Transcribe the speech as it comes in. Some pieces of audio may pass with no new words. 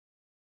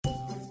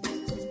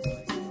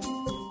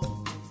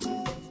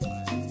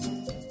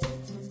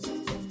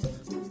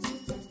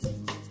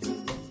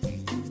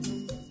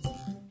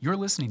You're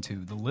listening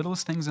to The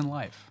Littlest Things in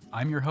Life.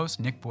 I'm your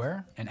host, Nick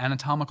Boer, an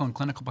anatomical and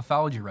clinical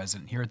pathology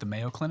resident here at the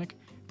Mayo Clinic,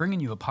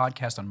 bringing you a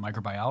podcast on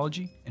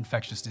microbiology,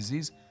 infectious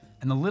disease,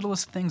 and the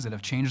littlest things that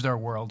have changed our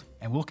world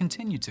and will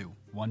continue to,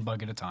 one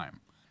bug at a time.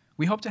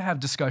 We hope to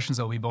have discussions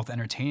that will be both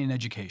entertaining and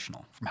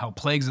educational, from how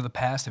plagues of the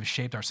past have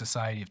shaped our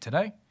society of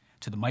today,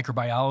 to the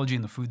microbiology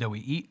in the food that we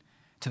eat,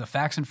 to the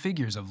facts and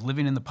figures of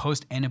living in the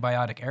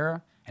post-antibiotic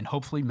era, and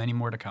hopefully many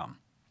more to come.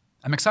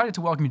 I'm excited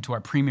to welcome you to our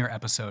premiere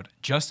episode,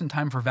 just in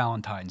time for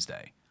Valentine's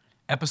Day.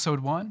 Episode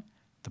 1,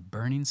 The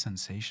Burning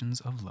Sensations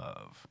of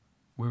Love,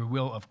 where we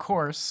will, of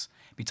course,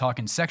 be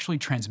talking sexually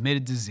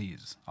transmitted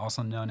disease,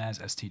 also known as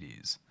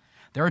STDs.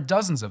 There are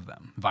dozens of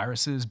them,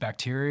 viruses,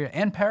 bacteria,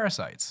 and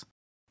parasites.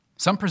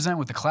 Some present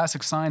with the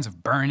classic signs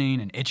of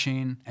burning and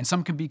itching, and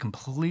some can be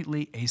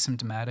completely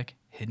asymptomatic,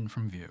 hidden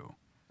from view.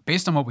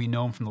 Based on what we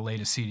know from the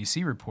latest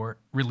CDC report,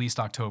 released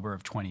October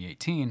of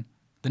 2018,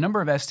 the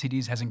number of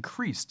STDs has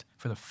increased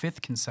for the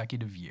 5th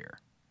consecutive year.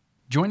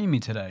 Joining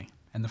me today,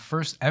 and the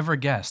first ever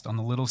guest on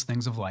The Littlest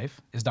Things of Life,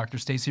 is Dr.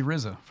 Stacy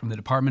Rizza from the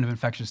Department of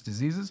Infectious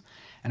Diseases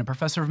and a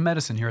professor of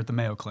medicine here at the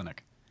Mayo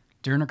Clinic.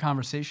 During our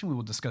conversation, we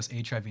will discuss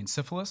HIV and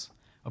syphilis,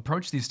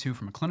 approach these two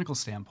from a clinical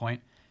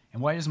standpoint, and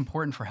why it is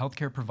important for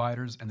healthcare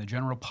providers and the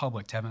general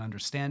public to have an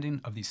understanding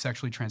of these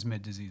sexually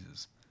transmitted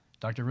diseases.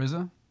 Dr.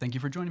 Rizza, thank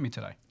you for joining me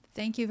today.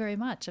 Thank you very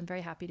much. I'm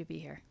very happy to be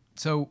here.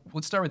 So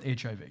let's start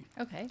with HIV.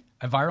 Okay.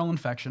 A viral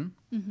infection.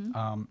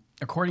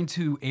 According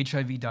to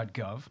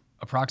HIV.gov,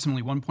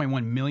 approximately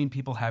 1.1 million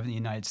people have it in the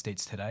United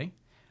States today,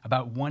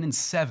 about 1 in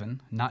 7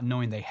 not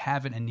knowing they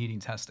have it and needing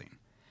testing,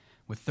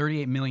 with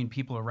 38 million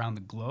people around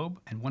the globe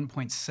and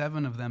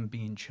 1.7 of them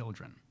being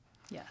children.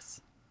 Yes.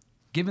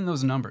 Given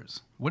those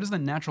numbers, what is the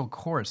natural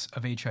course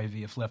of HIV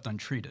if left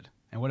untreated,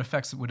 and what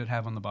effects would it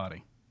have on the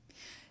body?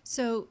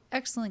 So,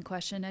 excellent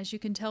question. As you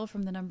can tell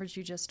from the numbers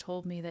you just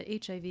told me,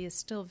 that HIV is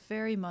still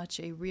very much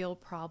a real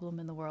problem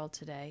in the world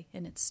today,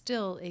 and it's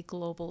still a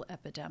global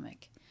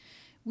epidemic.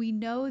 We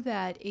know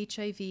that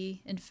HIV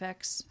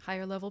infects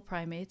higher level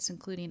primates,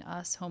 including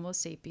us, Homo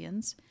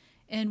sapiens,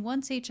 and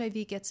once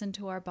HIV gets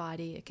into our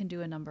body, it can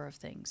do a number of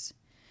things.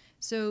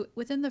 So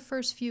within the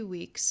first few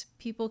weeks,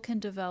 people can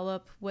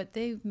develop what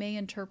they may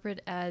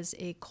interpret as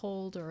a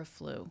cold or a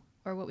flu,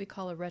 or what we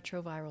call a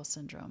retroviral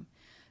syndrome.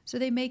 So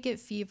they may get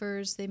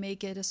fevers, they may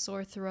get a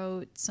sore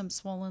throat, some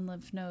swollen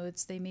lymph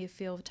nodes, they may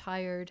feel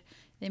tired,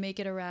 they may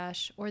get a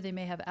rash, or they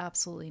may have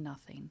absolutely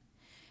nothing.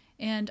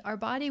 And our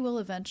body will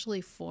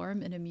eventually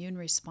form an immune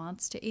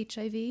response to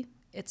HIV.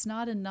 It's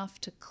not enough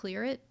to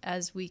clear it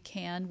as we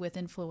can with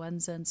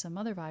influenza and some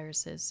other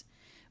viruses,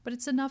 but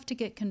it's enough to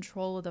get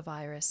control of the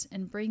virus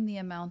and bring the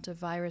amount of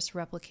virus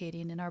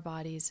replicating in our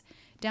bodies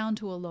down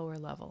to a lower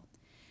level.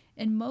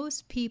 And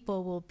most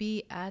people will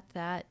be at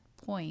that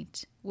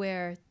point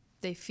where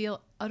they feel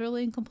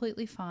utterly and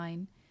completely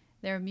fine.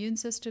 Their immune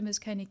system is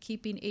kind of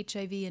keeping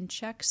HIV in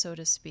check, so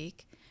to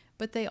speak,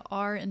 but they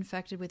are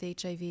infected with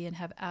HIV and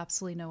have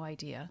absolutely no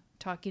idea.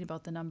 Talking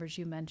about the numbers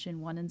you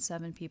mentioned, 1 in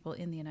 7 people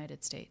in the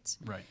United States.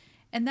 Right.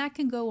 And that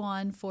can go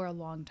on for a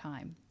long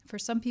time. For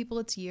some people,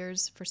 it's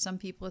years. For some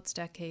people, it's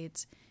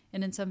decades.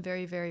 And in some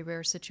very, very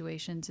rare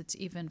situations, it's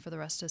even for the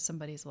rest of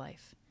somebody's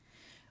life.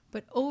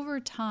 But over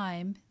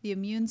time, the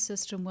immune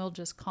system will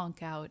just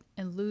conk out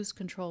and lose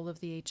control of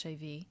the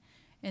HIV.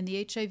 And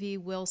the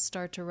HIV will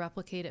start to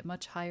replicate at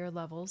much higher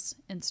levels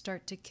and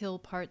start to kill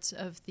parts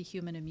of the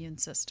human immune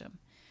system.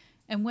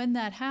 And when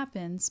that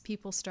happens,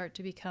 people start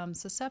to become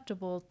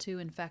susceptible to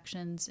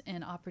infections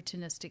and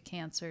opportunistic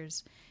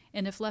cancers.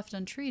 And if left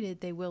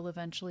untreated, they will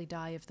eventually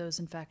die of those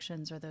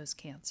infections or those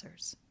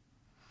cancers.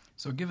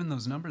 So given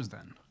those numbers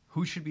then,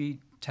 who should be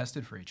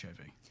tested for HIV?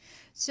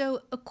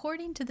 So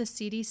according to the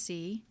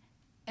CDC,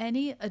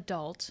 any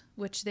adult,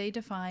 which they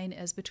define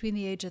as between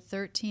the age of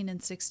 13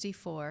 and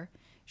 64,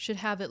 should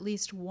have at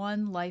least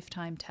one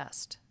lifetime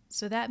test.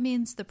 So that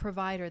means the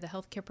provider, the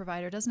healthcare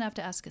provider, doesn't have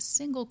to ask a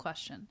single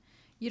question.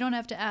 You don't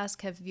have to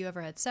ask, have you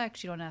ever had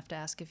sex? You don't have to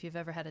ask if you've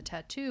ever had a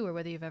tattoo or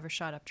whether you've ever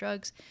shot up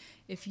drugs.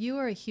 If you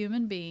are a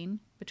human being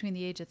between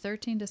the age of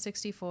 13 to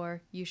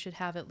 64, you should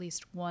have at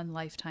least one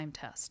lifetime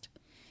test.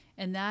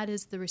 And that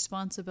is the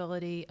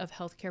responsibility of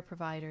healthcare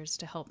providers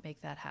to help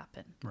make that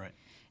happen. Right.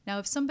 Now,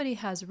 if somebody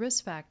has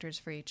risk factors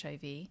for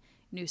HIV,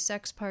 new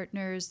sex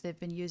partners, they've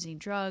been using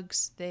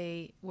drugs,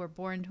 they were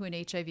born to an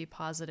HIV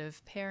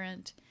positive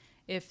parent,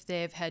 if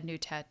they've had new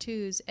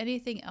tattoos,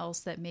 anything else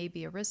that may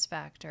be a risk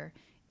factor,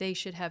 they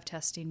should have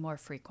testing more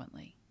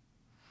frequently.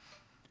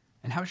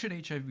 And how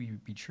should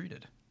HIV be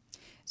treated?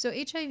 So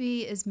HIV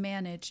is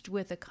managed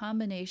with a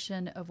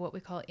combination of what we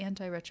call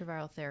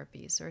antiretroviral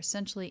therapies, or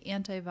essentially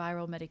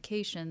antiviral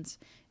medications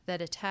that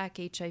attack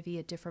HIV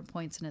at different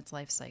points in its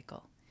life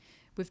cycle.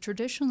 We've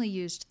traditionally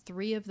used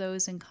 3 of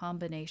those in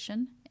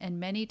combination, and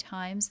many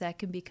times that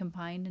can be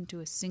combined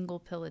into a single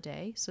pill a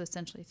day, so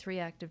essentially 3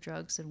 active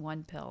drugs in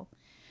 1 pill.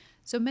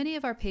 So many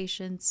of our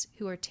patients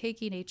who are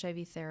taking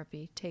HIV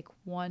therapy take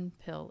 1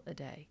 pill a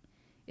day.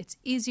 It's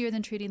easier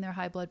than treating their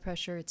high blood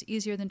pressure. It's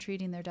easier than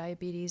treating their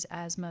diabetes,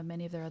 asthma,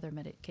 many of their other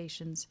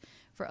medications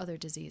for other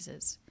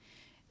diseases.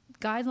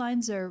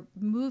 guidelines are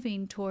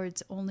moving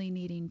towards only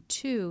needing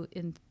 2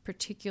 in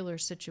particular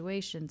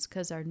situations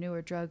because our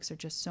newer drugs are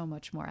just so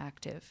much more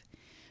active.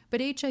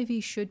 But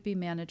HIV should be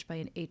managed by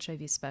an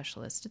HIV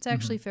specialist. It's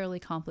actually fairly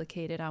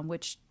complicated on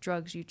which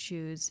drugs you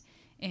choose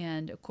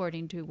and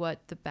according to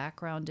what the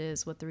background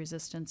is, what the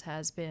resistance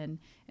has been,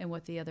 and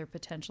what the other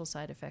potential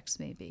side effects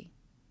may be.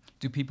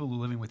 Do people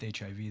living with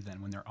HIV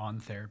then, when they're on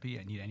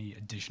therapy, need any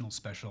additional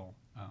special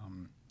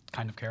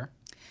kind of care?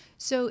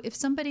 So if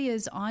somebody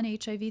is on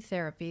HIV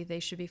therapy, they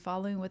should be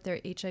following with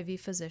their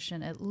HIV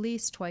physician at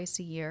least twice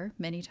a year.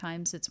 Many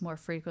times it's more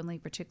frequently,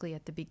 particularly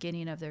at the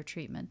beginning of their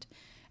treatment.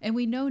 And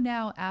we know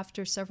now,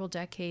 after several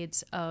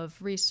decades of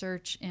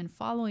research and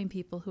following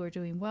people who are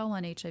doing well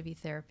on HIV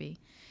therapy,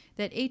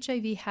 that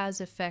HIV has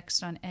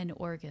effects on end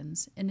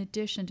organs in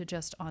addition to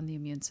just on the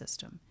immune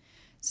system.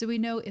 So we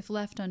know if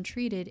left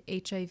untreated,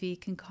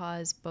 HIV can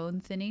cause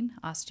bone thinning,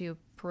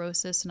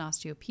 osteoporosis, and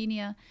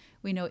osteopenia.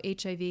 We know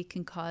HIV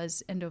can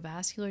cause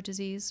endovascular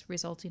disease,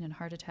 resulting in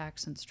heart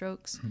attacks and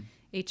strokes.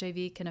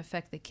 HIV can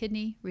affect the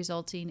kidney,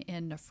 resulting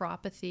in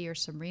nephropathy or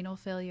some renal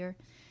failure.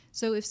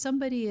 So if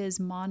somebody is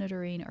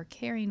monitoring or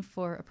caring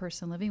for a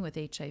person living with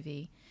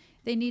HIV,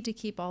 they need to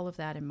keep all of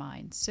that in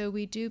mind. So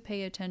we do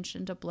pay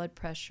attention to blood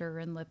pressure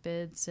and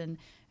lipids and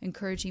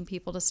encouraging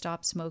people to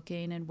stop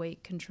smoking and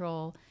weight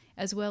control,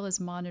 as well as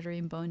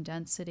monitoring bone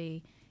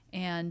density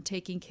and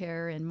taking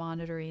care and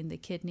monitoring the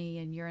kidney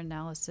and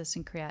urinalysis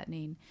and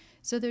creatinine.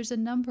 So there's a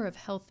number of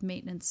health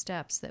maintenance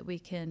steps that we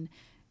can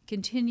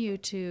continue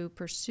to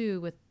pursue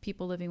with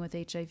people living with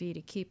HIV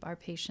to keep our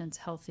patients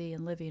healthy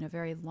and living a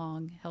very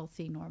long,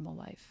 healthy, normal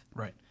life.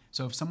 Right.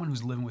 So if someone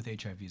who's living with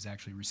HIV is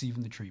actually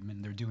receiving the treatment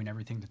and they're doing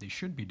everything that they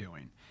should be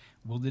doing,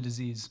 will the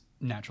disease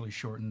naturally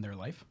shorten their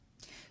life?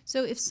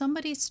 So if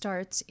somebody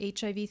starts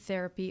HIV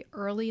therapy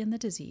early in the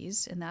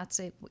disease, and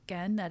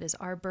that is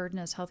our burden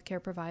as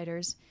healthcare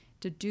providers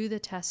to do the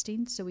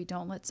testing so we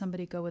don't let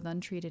somebody go with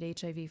untreated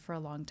HIV for a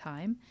long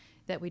time,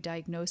 that we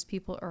diagnose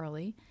people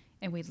early,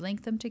 and we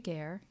link them to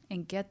GARE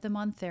and get them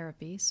on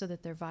therapy so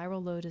that their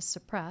viral load is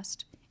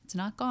suppressed. It's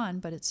not gone,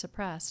 but it's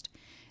suppressed.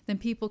 Then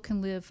people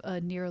can live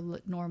a near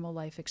normal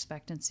life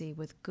expectancy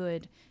with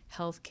good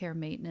health care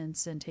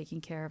maintenance and taking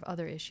care of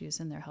other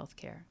issues in their health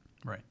care.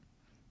 Right.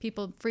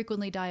 People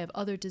frequently die of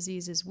other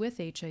diseases with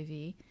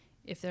HIV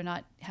if they're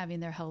not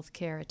having their health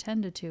care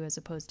attended to as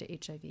opposed to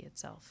HIV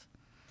itself.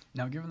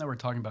 Now, given that we're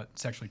talking about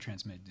sexually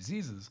transmitted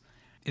diseases,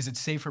 is it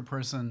safe for a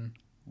person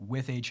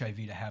with HIV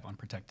to have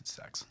unprotected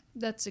sex?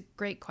 That's a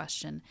great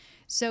question.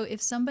 So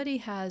if somebody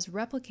has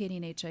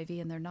replicating HIV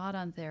and they're not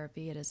on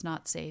therapy, it is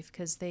not safe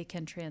because they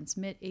can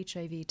transmit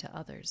HIV to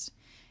others,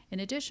 in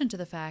addition to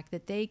the fact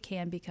that they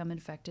can become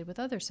infected with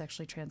other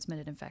sexually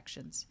transmitted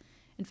infections.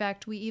 In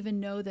fact, we even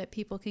know that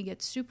people can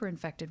get super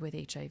infected with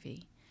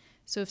HIV.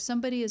 So if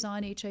somebody is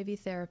on HIV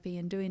therapy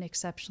and doing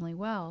exceptionally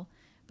well,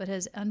 but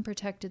has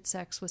unprotected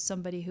sex with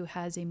somebody who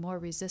has a more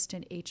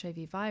resistant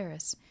HIV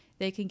virus,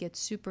 they can get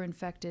super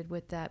infected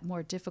with that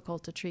more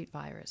difficult to treat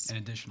virus. An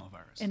additional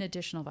virus. An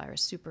additional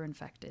virus, super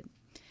infected.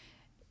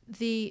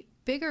 The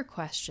bigger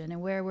question,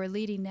 and where we're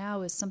leading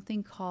now, is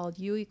something called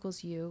U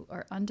equals U,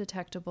 or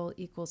undetectable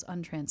equals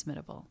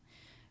untransmittable.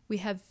 We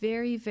have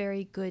very,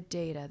 very good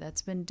data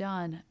that's been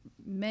done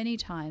many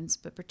times,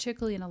 but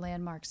particularly in a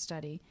landmark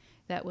study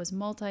that was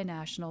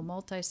multinational,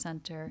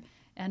 multi-center,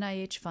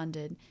 NIH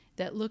funded,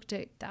 that looked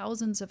at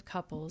thousands of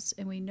couples,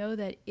 and we know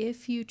that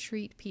if you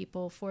treat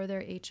people for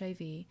their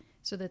HIV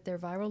so that their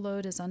viral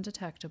load is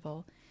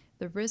undetectable,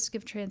 the risk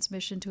of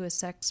transmission to a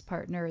sex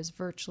partner is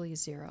virtually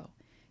zero.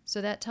 So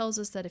that tells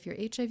us that if your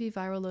HIV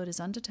viral load is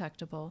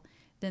undetectable,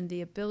 then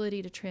the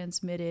ability to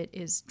transmit it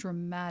is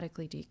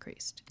dramatically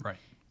decreased. Right.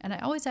 And I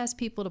always ask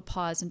people to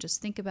pause and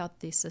just think about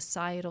the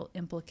societal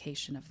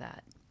implication of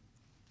that.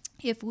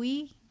 If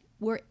we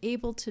were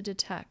able to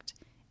detect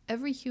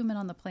every human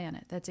on the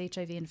planet that's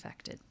HIV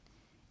infected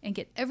and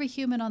get every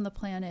human on the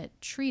planet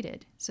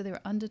treated so they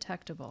were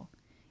undetectable,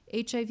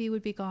 HIV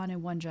would be gone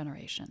in 1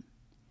 generation.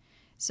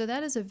 So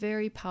that is a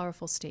very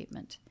powerful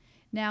statement.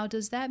 Now,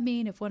 does that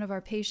mean if one of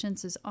our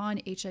patients is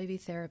on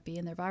HIV therapy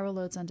and their viral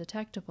load's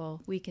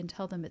undetectable, we can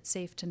tell them it's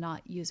safe to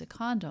not use a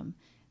condom?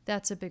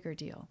 That's a bigger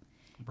deal.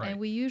 Right. And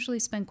we usually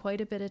spend quite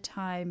a bit of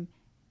time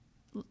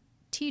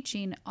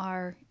teaching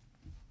our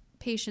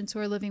patients who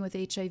are living with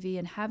HIV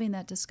and having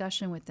that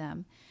discussion with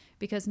them,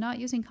 because not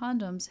using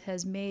condoms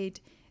has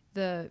made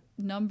the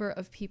number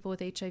of people with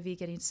HIV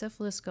getting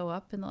syphilis go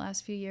up in the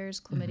last few years.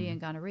 Chlamydia and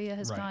gonorrhea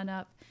has gone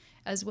up,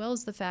 as well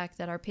as the fact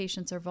that our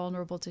patients are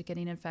vulnerable to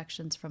getting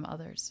infections from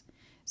others.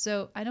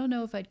 So I don't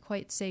know if I'd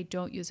quite say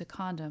don't use a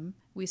condom.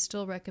 We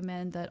still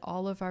recommend that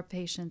all of our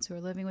patients who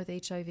are living with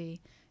HIV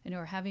and who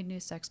are having new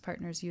sex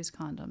partners use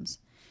condoms.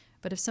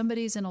 But if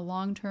somebody's in a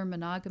long-term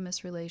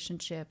monogamous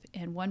relationship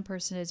and one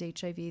person has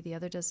HIV, the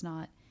other does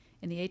not,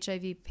 and the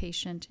HIV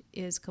patient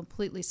is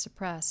completely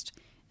suppressed,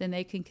 then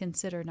they can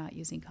consider not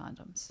using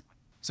condoms.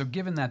 So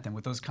given that then,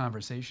 with those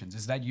conversations,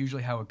 is that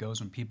usually how it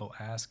goes when people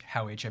ask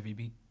how HIV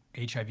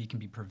can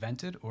be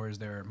prevented, or is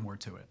there more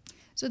to it?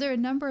 So there are a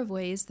number of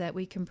ways that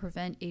we can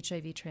prevent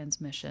HIV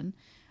transmission.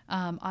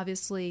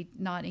 Obviously,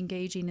 not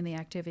engaging in the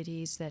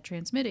activities that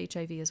transmit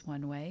HIV is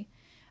one way.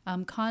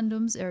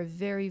 Condoms are a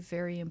very,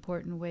 very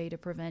important way to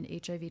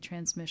prevent HIV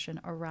transmission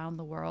around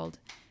the world.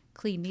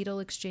 Clean needle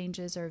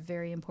exchanges are a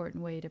very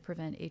important way to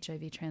prevent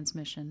HIV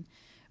transmission.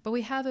 But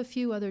we have a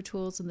few other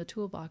tools in the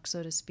toolbox,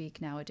 so to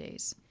speak,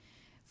 nowadays.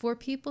 For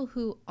people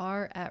who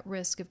are at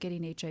risk of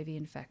getting HIV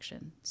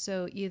infection,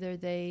 so either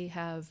they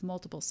have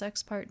multiple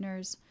sex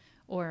partners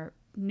or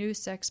new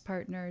sex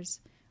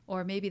partners,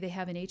 or maybe they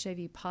have an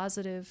HIV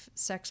positive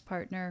sex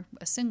partner,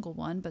 a single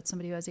one, but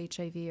somebody who has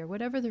HIV, or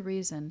whatever the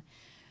reason,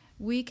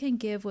 we can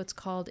give what's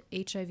called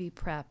HIV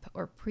PrEP,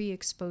 or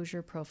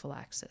pre-exposure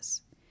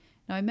prophylaxis.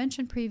 Now, I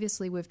mentioned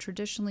previously we've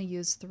traditionally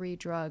used 3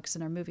 drugs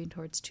and are moving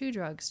towards 2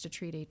 drugs to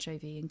treat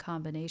HIV in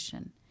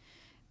combination.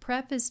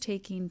 PrEP is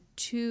taking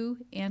 2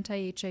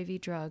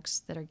 anti-HIV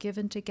drugs that are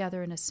given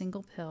together in a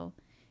single pill,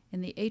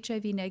 and the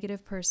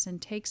HIV-negative person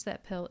takes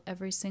that pill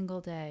every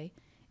single day,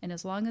 and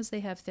as long as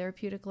they have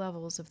therapeutic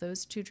levels of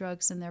those 2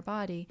 drugs in their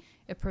body,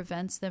 it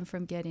prevents them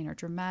from getting or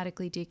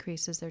dramatically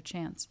decreases their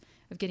chance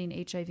of getting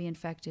HIV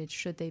infected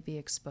should they be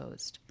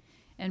exposed.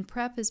 And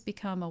PrEP has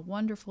become a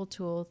wonderful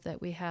tool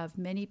that we have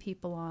many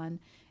people on,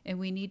 and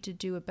we need to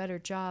do a better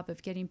job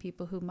of getting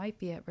people who might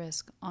be at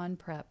risk on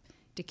PrEP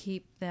to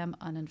keep them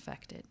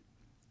uninfected.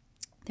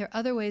 There are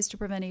other ways to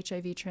prevent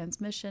HIV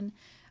transmission.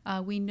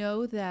 We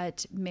know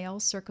that male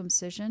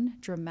circumcision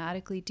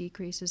dramatically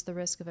decreases the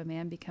risk of a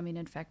man becoming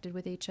infected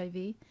with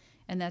HIV,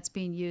 and that's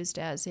being used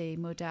as a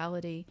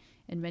modality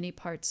in many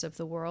parts of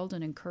the world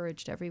and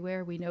encouraged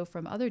everywhere. We know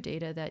from other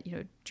data that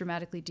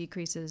dramatically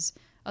decreases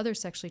other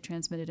sexually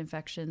transmitted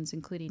infections,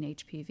 including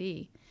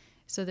HPV.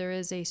 So there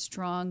is a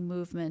strong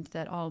movement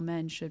that all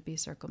men should be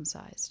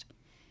circumcised.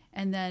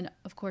 And then,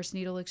 of course,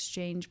 needle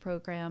exchange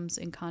programs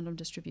and condom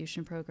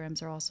distribution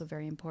programs are also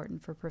very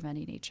important for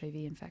preventing HIV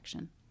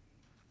infection.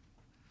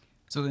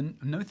 So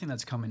another thing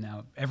that's coming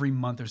out, every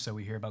month or so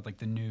we hear about like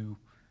the new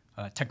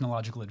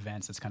technological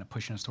advance that's kind of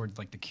pushing us towards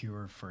like the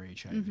cure for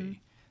HIV. Mm-hmm.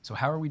 So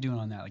how are we doing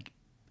on that? Like,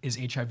 is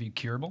HIV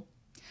curable?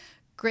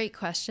 Great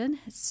question.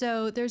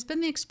 So there's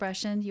been the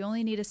expression, you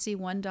only need to see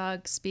one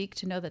dog speak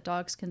to know that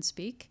dogs can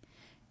speak.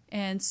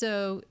 And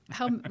so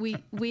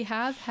we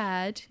have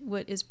had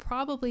what is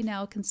probably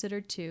now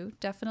considered 2,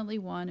 definitely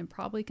 1, and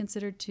probably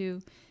considered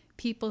 2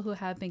 people who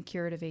have been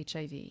cured of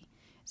HIV.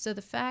 So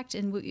the fact,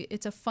 and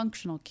it's a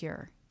functional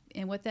cure.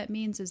 And what that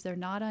means is they're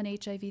not on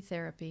HIV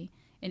therapy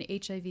and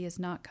HIV is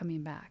not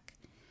coming back.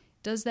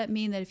 Does that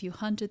mean that if you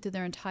hunted through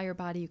their entire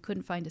body, you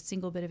couldn't find a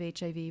single bit of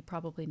HIV?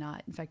 Probably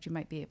not. In fact, you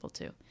might be able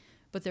to.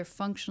 But they're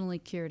functionally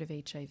cured of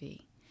HIV.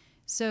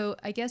 So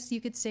I guess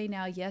you could say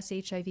now, yes,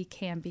 HIV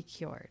can be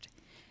cured.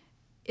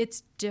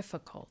 It's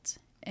difficult,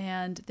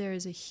 and there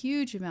is a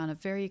huge amount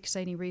of very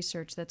exciting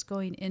research that's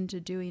going into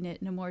doing it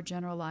in a more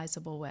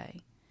generalizable way.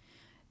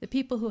 The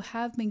people who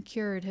have been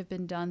cured have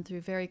been done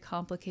through very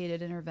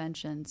complicated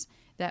interventions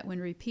that, when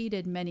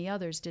repeated, many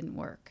others didn't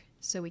work.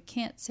 So we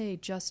can't say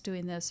just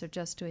doing this or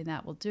just doing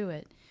that will do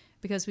it,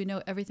 because we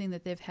know everything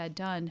that they've had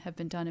done have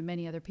been done in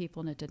many other people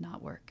and it did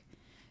not work.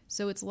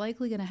 So it's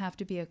likely going to have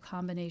to be a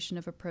combination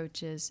of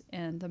approaches,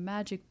 and the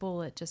magic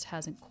bullet just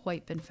hasn't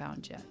quite been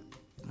found yet.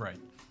 Right.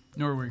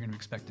 Nor are we going to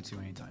expect it to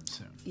anytime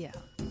soon. Yeah.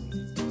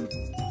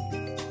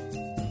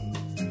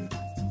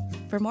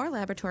 For more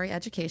laboratory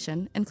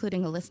education,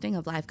 including a listing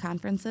of live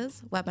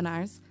conferences,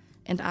 webinars,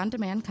 and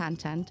on-demand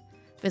content,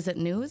 visit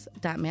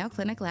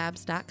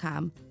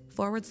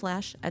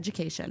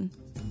news.mayocliniclabs.com/education.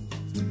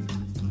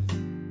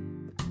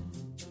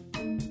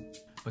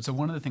 But so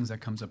one of the things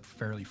that comes up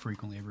fairly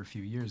frequently every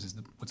few years is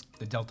what's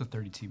the Delta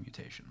 32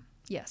 mutation.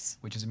 Yes.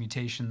 Which is a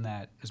mutation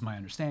that, is my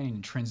understanding,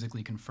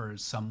 intrinsically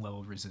confers some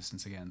level of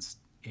resistance against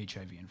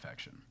HIV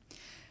infection.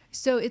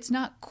 So it's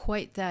not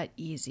quite that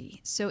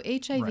easy. So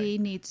HIV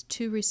needs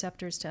 2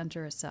 receptors to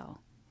enter a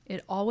cell.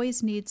 It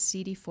always needs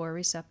CD4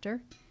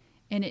 receptor,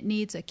 and it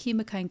needs a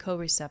chemokine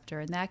co-receptor,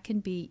 and that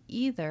can be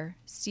either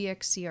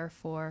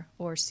CXCR4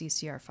 or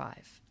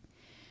CCR5.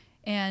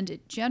 And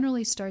it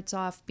generally starts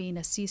off being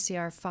a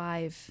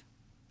CCR5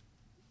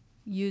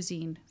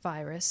 using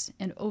virus,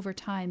 and over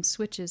time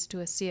switches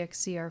to a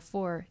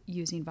CXCR4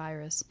 using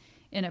virus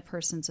in a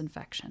person's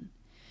infection.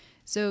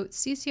 So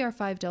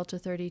CCR5 delta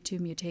 32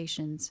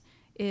 mutations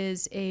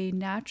is a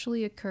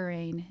naturally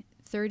occurring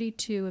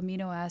 32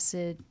 amino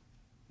acid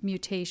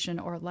mutation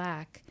or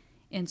lack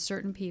in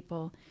certain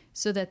people,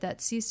 so that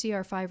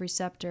CCR5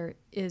 receptor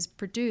is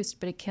produced,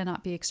 but it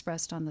cannot be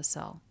expressed on the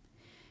cell.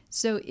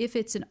 So if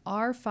it's an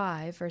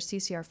R5 or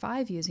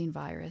CCR5 using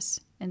virus,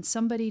 and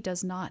somebody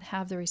does not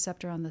have the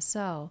receptor on the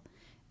cell,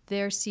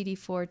 their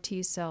CD4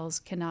 T cells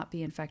cannot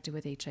be infected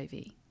with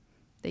HIV.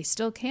 They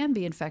still can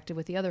be infected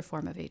with the other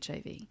form of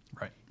HIV.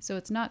 Right. So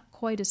it's not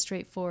quite as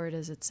straightforward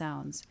as it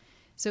sounds.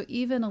 So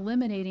even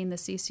eliminating the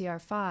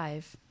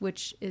CCR5,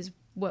 which is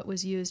what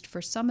was used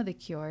for some of the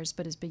cures,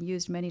 but has been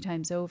used many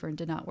times over and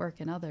did not work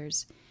in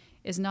others,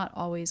 is not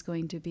always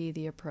going to be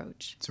the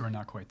approach. So we're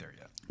not quite there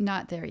yet.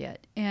 Not there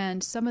yet.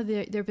 And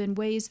there have been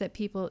ways that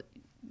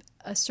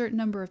a certain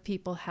number of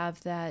people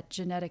have that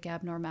genetic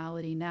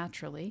abnormality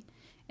naturally,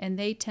 and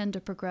they tend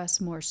to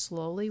progress more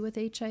slowly with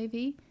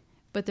HIV,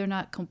 but they're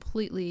not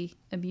completely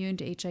immune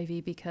to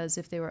HIV because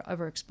if they were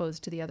ever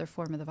exposed to the other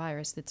form of the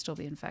virus, they'd still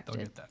be infected.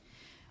 They'll get that.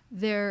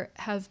 There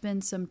have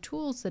been some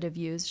tools that have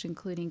used,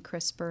 including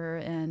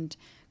CRISPR and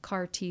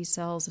CAR T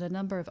cells and a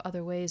number of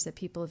other ways that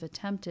people have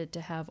attempted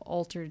to have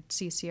altered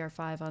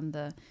CCR5 on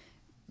the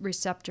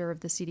receptor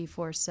of the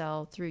CD4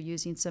 cell through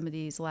using some of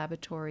these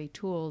laboratory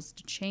tools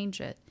to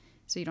change it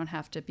so you don't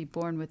have to be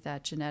born with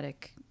that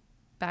genetic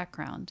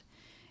background.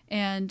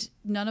 And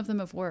none of them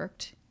have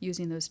worked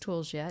using those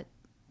tools yet.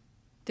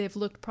 They've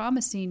looked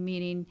promising,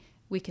 meaning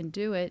we can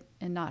do it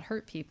and not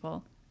hurt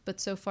people. But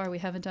so far, we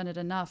haven't done it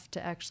enough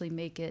to actually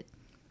make it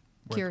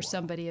cure Worthwhile.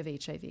 somebody of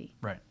HIV.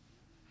 Right.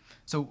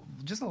 So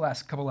just the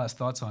last couple last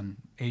thoughts on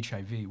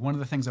HIV. One of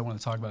the things I want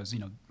to talk about is,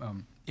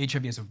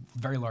 HIV is a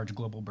very large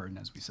global burden,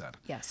 as we said.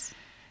 Yes.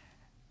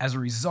 As a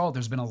result,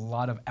 there's been a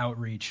lot of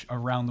outreach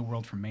around the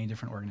world from many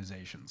different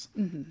organizations.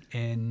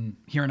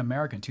 Here in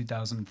America in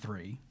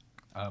 2003,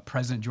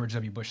 President George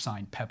W. Bush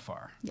signed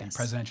PEPFAR, the Yes.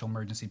 Presidential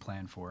Emergency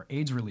Plan for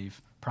AIDS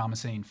Relief,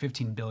 promising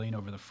 $15 billion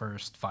over the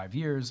first 5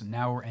 years. And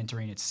now we're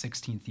entering its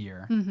 16th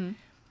year.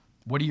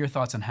 What are your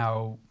thoughts on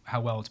how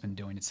well it's been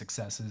doing, its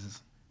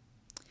successes?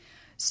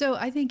 So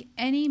I think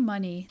any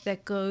money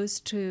that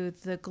goes to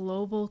the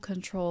global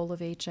control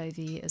of HIV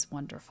is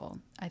wonderful.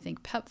 I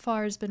think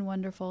PEPFAR has been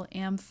wonderful,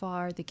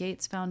 AMFAR, the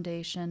Gates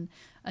Foundation,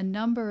 a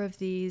number of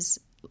these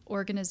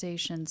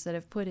organizations that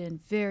have put in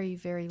very,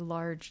 very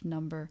large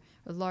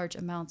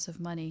amounts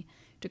of money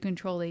to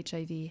control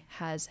HIV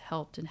has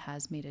helped and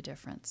has made a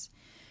difference.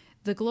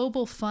 The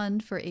Global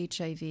Fund for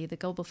HIV, the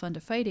Global Fund to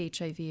Fight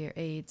HIV or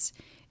AIDS,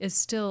 is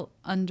still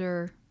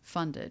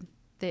underfunded.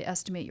 They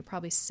estimate you're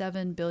probably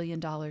 $7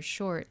 billion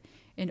short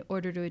in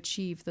order to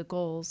achieve the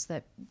goals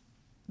that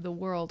the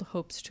world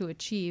hopes to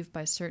achieve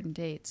by certain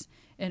dates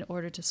in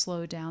order to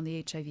slow down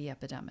the HIV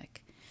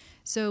epidemic.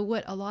 So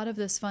what a lot of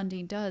this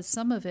funding does,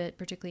 some of it,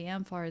 particularly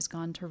AMFAR, has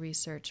gone to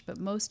research, but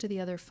most of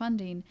the other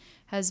funding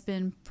has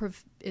been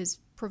is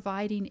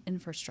providing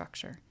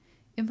infrastructure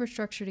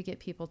to get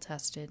people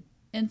tested,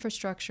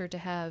 infrastructure to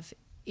have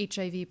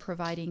HIV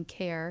providing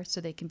care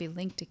so they can be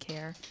linked to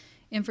care,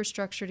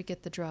 infrastructure to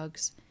get the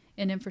drugs,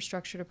 and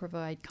infrastructure to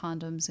provide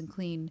condoms and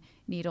clean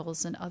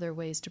needles and other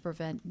ways to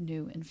prevent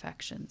new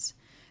infections.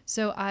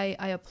 So I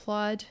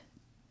applaud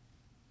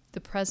the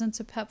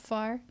presence of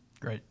PEPFAR.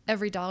 Great.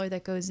 Every dollar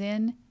that goes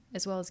in,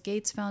 as well as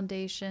Gates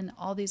Foundation,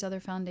 all these other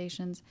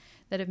foundations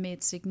that have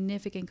made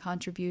significant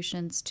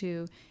contributions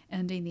to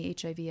ending the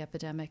HIV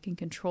epidemic and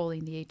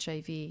controlling the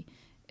HIV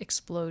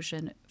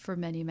explosion for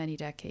many, many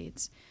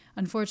decades.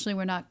 Unfortunately,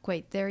 we're not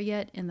quite there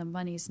yet, and the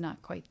money's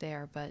not quite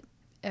there, but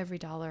every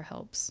dollar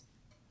helps.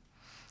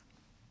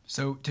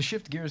 So to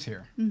shift gears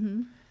here,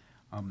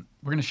 we're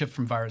going to shift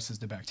from viruses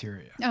to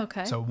bacteria.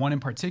 Okay. So one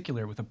in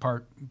particular with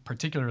a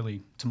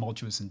particularly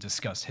tumultuous and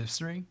discussed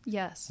history.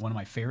 Yes. One of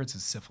my favorites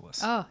is syphilis.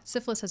 Oh,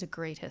 syphilis has a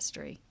great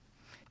history.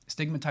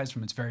 Stigmatized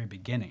from its very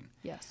beginning.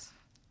 Yes.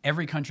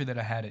 Every country that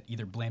had it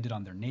either blamed it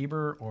on their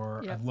neighbor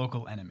or Yep. a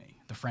local enemy.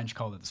 The French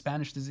called it the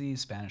Spanish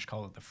disease, Spanish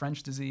called it the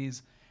French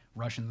disease,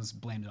 Russians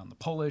blamed it on the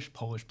Polish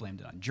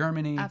blamed it on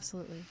Germany.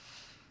 Absolutely.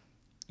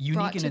 Unique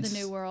Brought in to its, the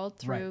New World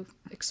through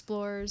right.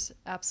 explorers.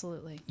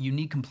 Absolutely.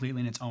 Unique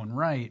completely in its own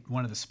right,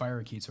 one of the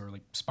spirochetes, or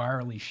like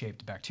spirally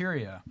shaped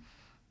bacteria.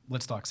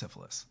 Let's talk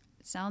syphilis.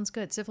 Sounds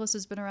good. Syphilis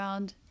has been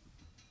around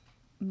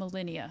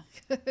millennia.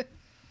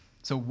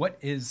 So what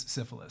is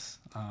syphilis?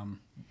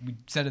 We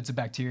said it's a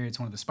bacteria. It's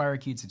one of the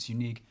spirochetes. It's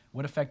unique.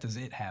 What effect does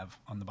it have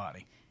on the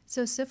body?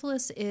 So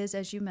syphilis is,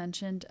 as you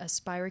mentioned, a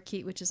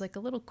spirochete, which is like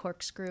a little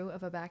corkscrew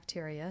of a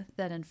bacteria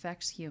that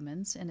infects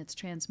humans, and it's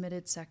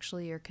transmitted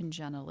sexually or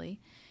congenitally.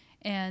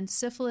 And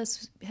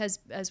syphilis has,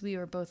 as we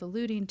were both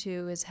alluding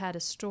to, has had a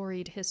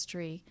storied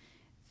history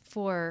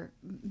for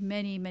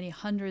many, many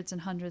hundreds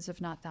and hundreds,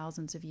 if not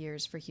thousands of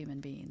years for human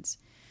beings.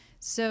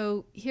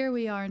 So here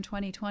we are in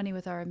 2020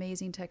 with our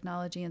amazing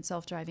technology and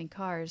self-driving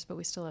cars, but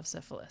we still have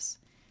syphilis.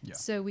 Yeah.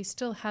 So we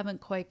still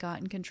haven't quite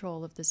gotten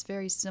control of this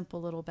very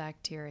simple little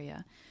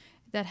bacteria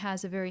that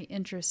has a very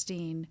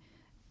interesting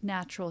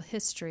natural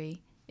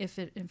history if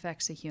it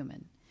infects a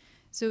human.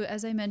 So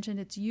as I mentioned,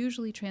 it's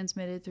usually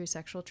transmitted through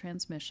sexual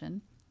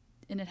transmission,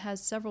 and it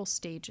has several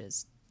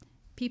stages.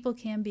 People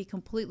can be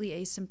completely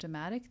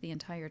asymptomatic the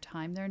entire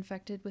time they're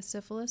infected with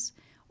syphilis,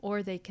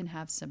 or they can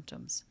have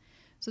symptoms.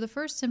 So the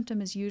first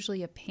symptom is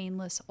usually a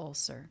painless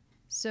ulcer.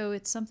 So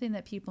it's something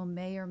that people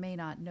may or may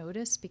not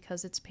notice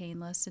because it's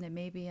painless, and it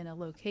may be in a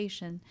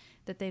location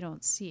that they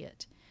don't see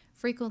it.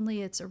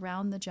 Frequently it's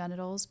around the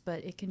genitals,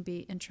 but it can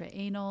be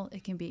intraanal,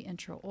 it can be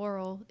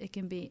intraoral, it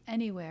can be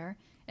anywhere,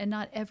 and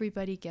not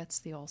everybody gets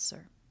the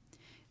ulcer.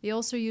 The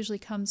ulcer usually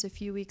comes a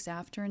few weeks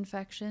after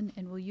infection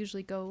and will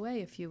usually go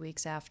away a few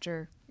weeks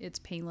after its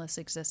painless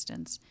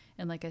existence.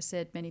 And like I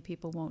said, many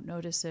people won't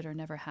notice it or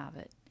never have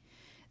it.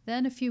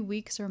 Then a few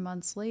weeks or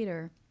months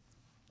later,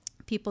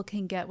 people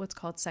can get what's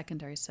called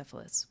secondary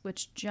syphilis,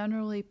 which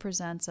generally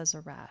presents as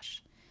a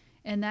rash.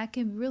 And that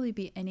can really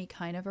be any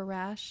kind of a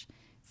rash.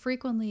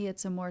 Frequently,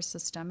 it's a more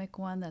systemic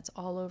one that's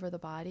all over the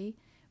body,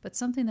 But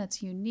something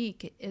that's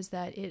unique is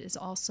that it is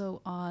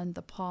also on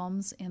the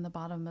palms and the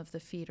bottom of the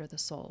feet or the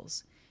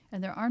soles.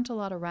 And there aren't a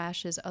lot of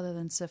rashes other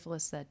than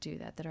syphilis that do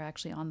that are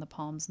actually on the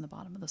palms and the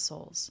bottom of the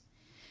soles.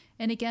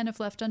 And again, if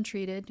left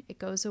untreated, it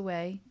goes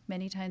away.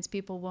 Many times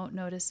people won't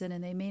notice it,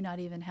 and they may not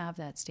even have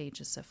that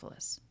stage of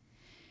syphilis.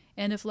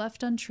 And if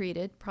left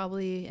untreated,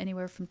 probably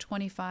anywhere from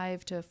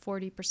 25 to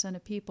 40%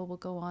 of people will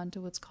go on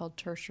to what's called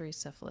tertiary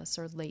syphilis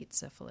or late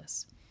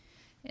syphilis.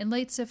 And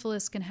late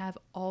syphilis can have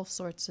all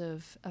sorts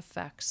of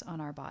effects on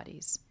our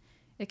bodies.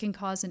 It can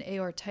cause an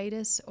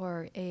aortitis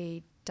or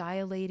a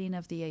dilating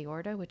of the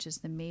aorta, which is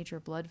the major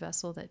blood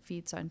vessel that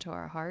feeds onto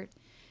our heart,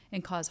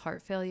 and cause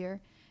heart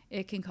failure.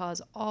 It can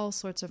cause all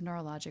sorts of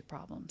neurologic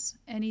problems,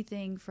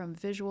 anything from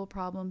visual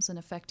problems and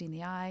affecting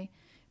the eye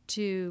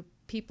to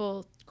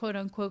people, quote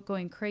unquote,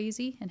 going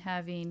crazy and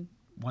having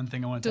one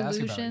thing I wanted to ask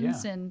about,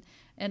 delusions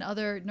and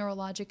other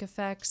neurologic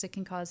effects. It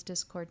can cause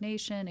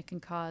discoordination. It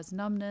can cause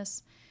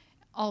numbness,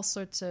 all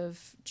sorts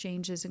of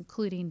changes,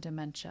 including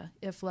dementia,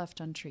 if left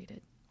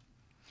untreated.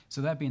 So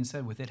that being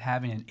said, with it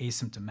having an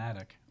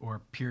asymptomatic or a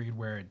period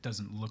where it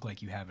doesn't look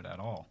like you have it at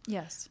all,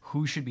 yes,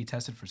 who should be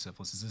tested for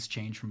syphilis? Has this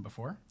changed from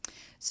before?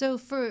 So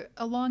for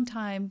a long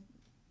time,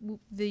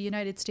 the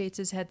United States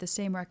has had the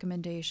same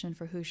recommendation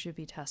for who should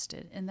be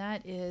tested, and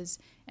that is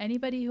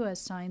anybody who has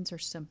signs or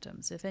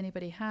symptoms. If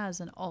anybody has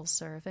an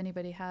ulcer, if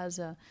anybody has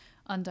a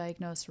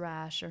undiagnosed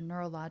rash or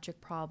neurologic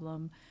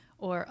problem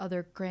or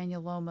other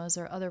granulomas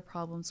or other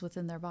problems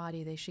within their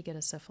body, they should get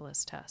a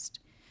syphilis test.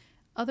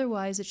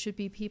 Otherwise, it should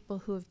be people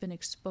who have been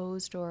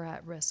exposed or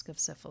at risk of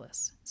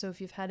syphilis. So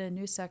if you've had a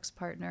new sex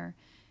partner,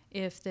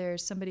 if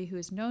there's somebody who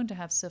is known to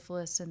have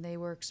syphilis and they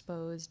were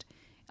exposed,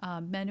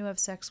 men who have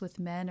sex with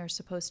men are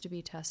supposed to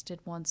be tested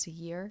once a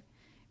year.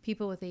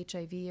 People with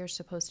HIV are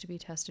supposed to be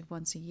tested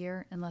once a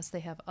year unless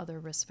they have other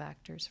risk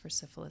factors for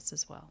syphilis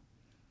as well.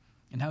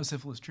 And how is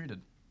syphilis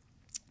treated?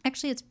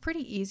 Actually, it's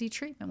pretty easy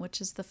treatment, which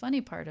is the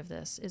funny part of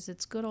this, is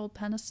it's good old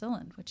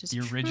penicillin, which is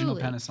the original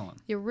penicillin.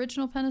 The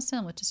original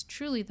penicillin, which is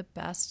truly the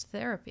best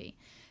therapy.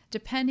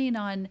 Depending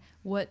on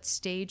what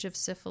stage of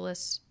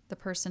syphilis the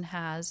person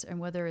has and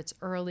whether it's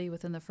early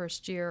within the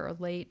first year or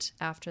late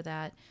after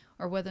that,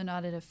 or whether or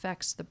not it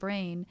affects the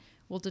brain,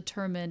 will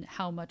determine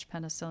how much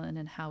penicillin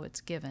and how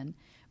it's given.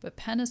 But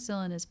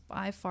penicillin is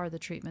by far the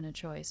treatment of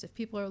choice. If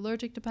people are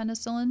allergic to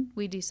penicillin,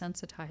 we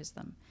desensitize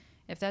them.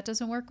 If that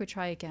doesn't work, we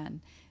try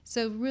again.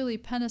 So really,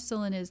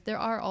 penicillin is, there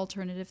are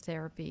alternative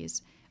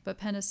therapies, but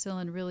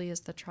penicillin really is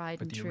the tried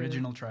and true. But the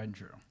original tried and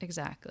true.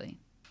 Exactly.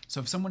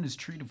 So if someone is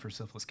treated for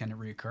syphilis, can it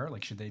reoccur?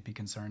 Like, should they be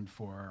concerned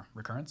for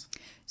recurrence?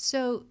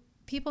 So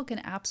people can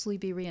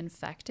absolutely be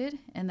reinfected,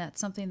 and that's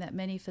something that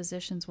many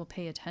physicians will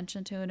pay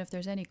attention to. And if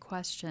there's any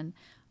question,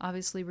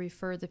 obviously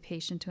refer the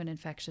patient to an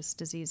infectious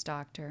disease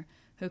doctor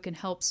who can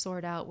help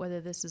sort out whether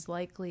this is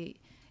likely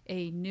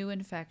a new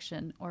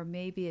infection or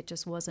maybe it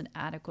just wasn't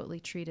adequately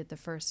treated the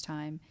first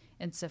time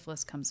and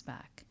syphilis comes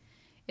back.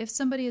 If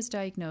somebody is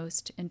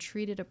diagnosed and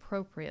treated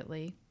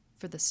appropriately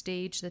for the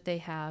stage that they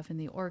have and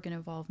the organ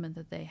involvement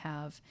that they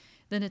have,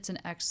 then it's an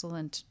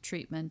excellent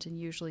treatment, and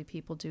usually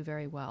people do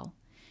very well.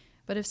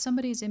 But if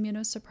somebody's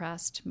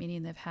immunosuppressed,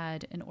 meaning they've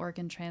had an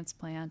organ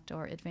transplant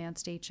or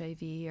advanced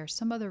HIV or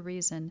some other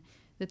reason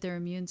that their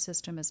immune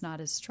system is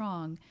not as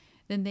strong,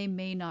 then they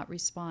may not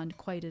respond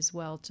quite as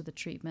well to the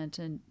treatment.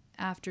 And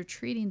after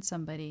treating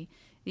somebody,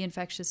 the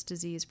infectious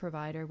disease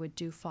provider would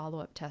do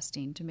follow-up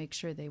testing to make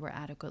sure they were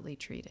adequately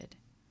treated.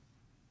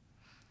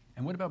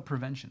 And what about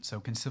prevention? So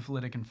can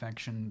syphilitic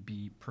infection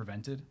be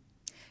prevented?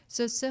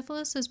 So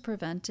syphilis is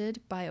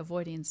prevented by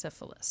avoiding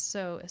syphilis.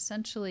 So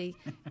essentially,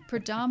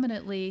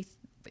 predominantly,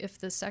 if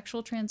the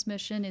sexual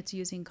transmission, it's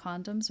using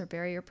condoms or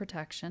barrier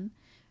protection.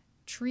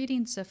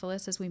 Treating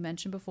syphilis, as we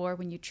mentioned before,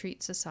 when you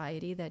treat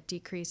society, that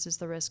decreases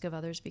the risk of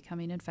others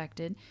becoming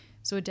infected.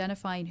 So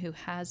identifying who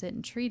has it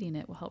and treating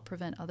it will help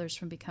prevent others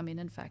from becoming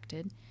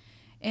infected.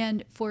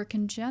 And for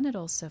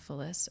congenital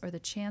syphilis, or the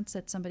chance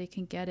that somebody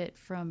can get it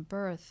from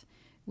birth,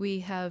 we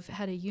have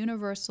had a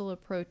universal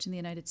approach in the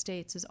United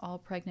States as all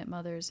pregnant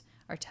mothers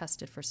are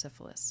tested for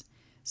syphilis.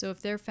 So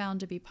if they're found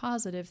to be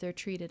positive, they're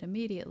treated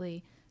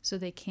immediately so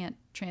they can't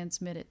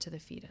transmit it to the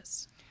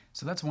fetus.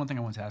 So that's one thing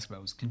I wanted to ask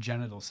about was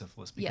congenital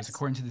syphilis, because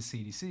according to the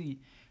CDC,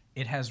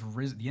 it has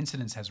the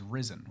incidence has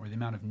risen, or the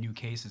amount of new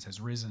cases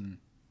has risen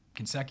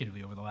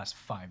consecutively over the last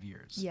 5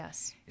 years.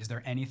 Yes. Is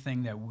there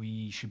anything that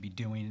we should be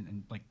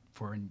doing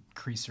for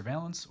increased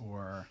surveillance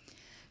or?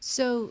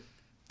 So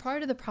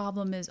part of the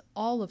problem is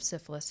all of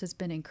syphilis has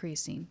been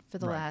increasing for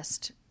the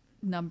last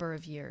number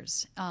of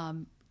years.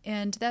 And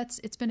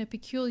it's been a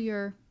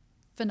peculiar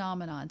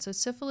phenomenon. So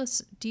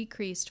syphilis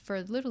decreased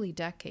for literally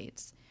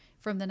decades.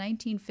 From the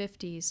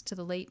 1950s to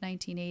the late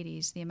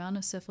 1980s, the amount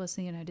of syphilis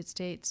in the United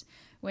States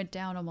went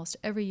down almost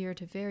every year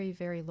to very,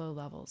 very low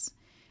levels.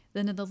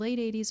 Then in the late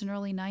 80s and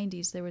early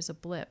 90s, there was a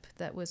blip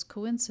that was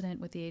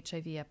coincident with the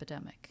HIV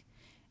epidemic.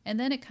 And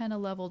then it kind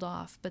of leveled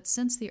off. But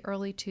since the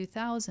early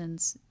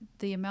 2000s,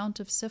 the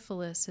amount of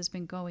syphilis has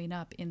been going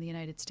up in the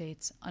United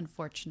States,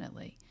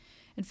 unfortunately.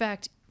 In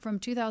fact, from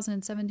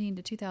 2017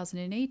 to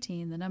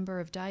 2018, the number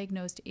of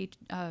diagnosed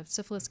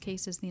syphilis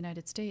cases in the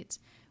United States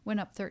went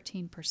up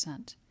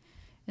 13%.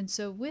 And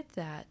so with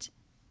that,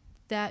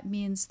 that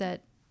means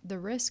that the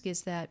risk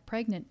is that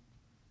pregnant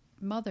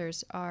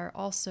mothers are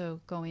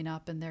also going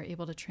up and they're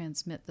able to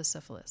transmit the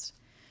syphilis.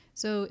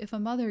 So if a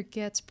mother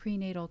gets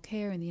prenatal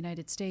care in the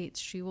United States,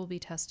 she will be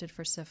tested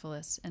for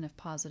syphilis and if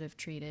positive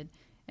treated,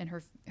 and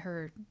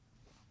her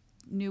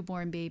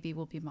newborn baby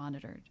will be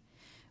monitored.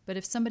 But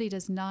if somebody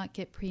does not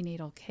get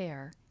prenatal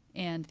care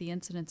and the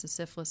incidence of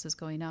syphilis is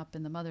going up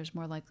and the mother's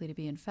more likely to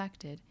be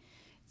infected,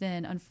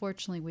 then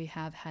unfortunately we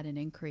have had an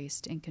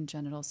increase in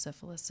congenital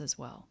syphilis as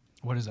well.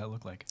 What does that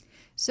look like?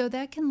 So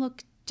that can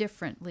look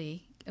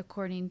differently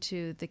according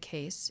to the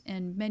case.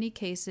 In many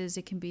cases,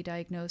 it can be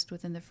diagnosed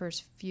within the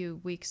first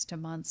few weeks to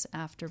months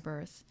after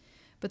birth.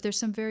 But there's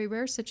some very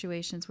rare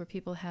situations where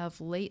people have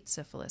late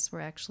syphilis,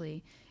 where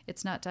actually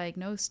it's not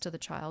diagnosed till the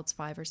child's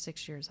 5 or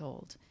 6 years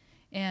old,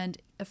 and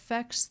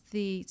affects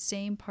the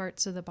same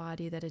parts of the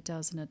body that it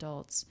does in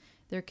adults.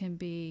 There can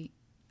be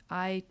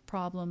eye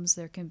problems,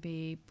 there can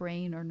be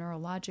brain or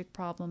neurologic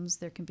problems,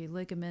 there can be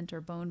ligament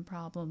or bone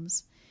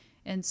problems.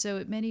 And so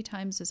it many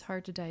times is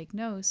hard to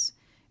diagnose,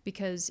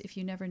 because if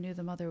you never knew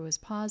the mother was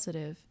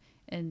positive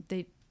and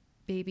the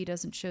baby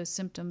doesn't show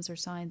symptoms or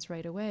signs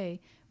right away,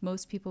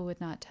 most people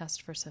would not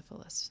test for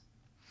syphilis.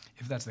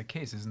 If that's the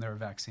case, isn't there a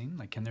vaccine?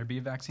 Like, can there be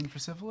a vaccine for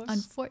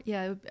syphilis?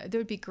 Yeah, it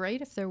would be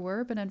great if there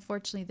were, but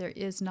unfortunately there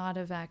is not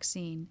a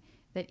vaccine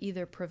that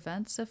either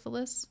prevents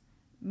syphilis,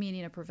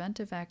 meaning a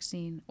preventive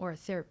vaccine, or a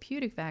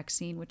therapeutic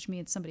vaccine, which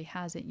means somebody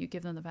has it, you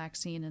give them the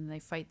vaccine and they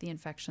fight the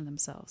infection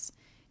themselves.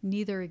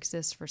 Neither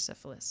exists for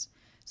syphilis.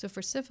 So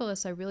for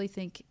syphilis, I really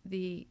think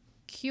the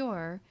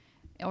cure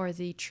or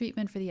the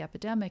treatment for the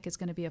epidemic is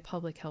going to be a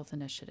public health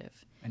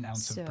initiative. An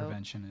ounce of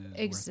prevention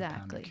is worth a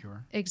pound of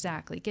cure.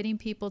 Exactly. Getting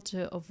people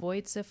to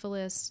avoid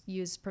syphilis,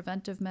 use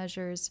preventive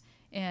measures,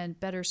 and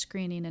better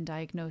screening and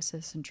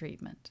diagnosis and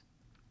treatment.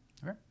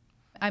 Okay.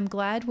 I'm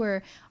glad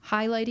we're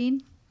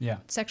highlighting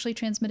sexually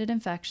transmitted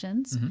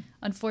infections. Mm-hmm.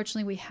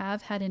 Unfortunately, we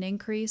have had an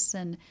increase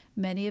in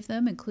many of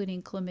them,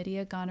 including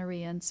chlamydia,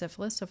 gonorrhea, and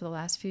syphilis over the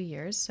last few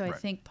years. So I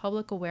think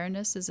public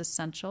awareness is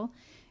essential,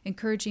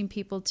 encouraging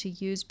people to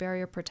use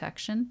barrier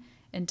protection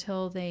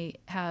until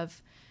they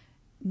have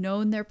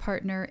known their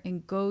partner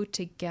and go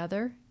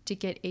together to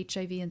get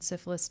HIV and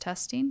syphilis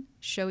testing,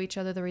 show each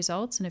other the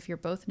results, and if you're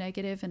both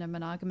negative in a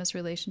monogamous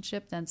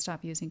relationship, then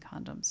stop using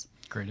condoms.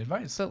 Great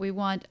advice. But we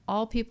want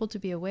all people to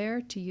be aware,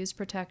 to use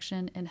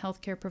protection, and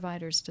healthcare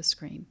providers to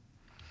screen.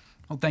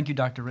 Well, thank you,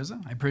 Dr.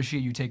 Rizza. I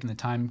appreciate you taking the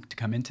time to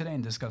come in today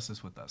and discuss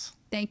this with us.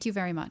 Thank you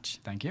very much.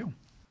 Thank you.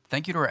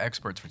 Thank you to our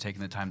experts for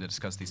taking the time to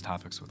discuss these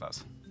topics with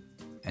us.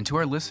 And to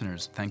our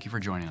listeners, thank you for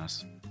joining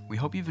us. We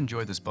hope you've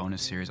enjoyed this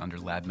bonus series under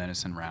Lab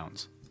Medicine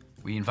Rounds.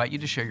 We invite you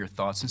to share your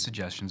thoughts and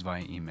suggestions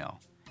via email.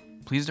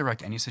 Please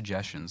direct any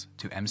suggestions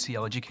to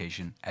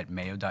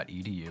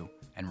mcleducation@mayo.edu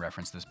and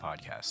reference this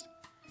podcast.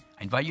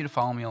 I invite you to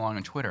follow me along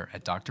on Twitter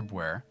 @Dr.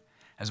 Buer,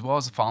 as well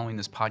as following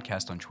this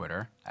podcast on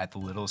Twitter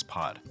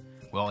 @TheLittlestPod,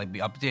 where I'll be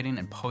updating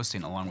and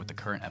posting along with the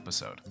current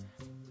episode.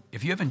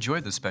 If you have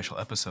enjoyed this special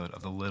episode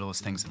of The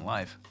Littlest Things in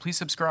Life, please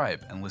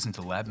subscribe and listen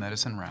to Lab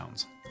Medicine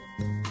Rounds.